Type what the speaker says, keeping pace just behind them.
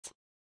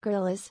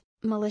Guerrillas,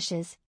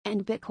 militias,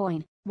 and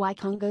Bitcoin. Why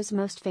Congo's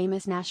most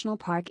famous national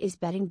park is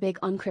betting big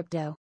on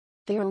crypto.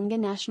 Virunga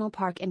National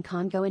Park in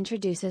Congo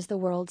introduces the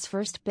world's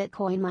first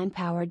Bitcoin mine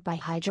powered by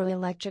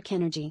hydroelectric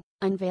energy,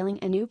 unveiling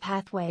a new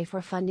pathway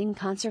for funding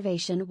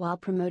conservation while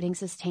promoting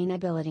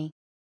sustainability.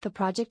 The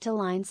project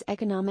aligns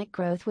economic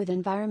growth with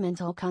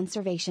environmental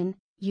conservation,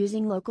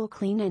 using local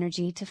clean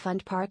energy to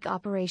fund park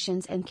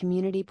operations and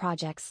community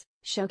projects,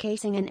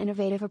 showcasing an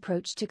innovative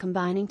approach to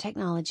combining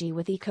technology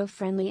with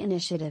eco-friendly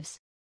initiatives.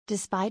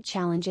 Despite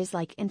challenges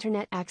like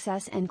internet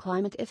access and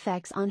climate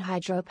effects on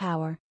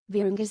hydropower,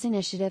 Virunga's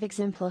initiative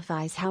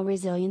exemplifies how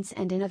resilience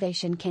and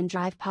innovation can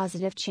drive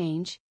positive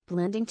change,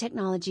 blending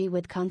technology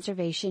with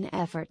conservation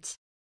efforts.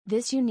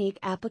 This unique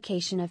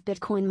application of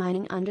Bitcoin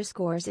mining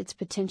underscores its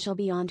potential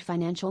beyond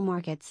financial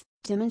markets,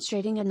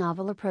 demonstrating a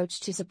novel approach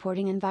to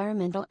supporting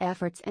environmental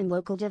efforts and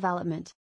local development.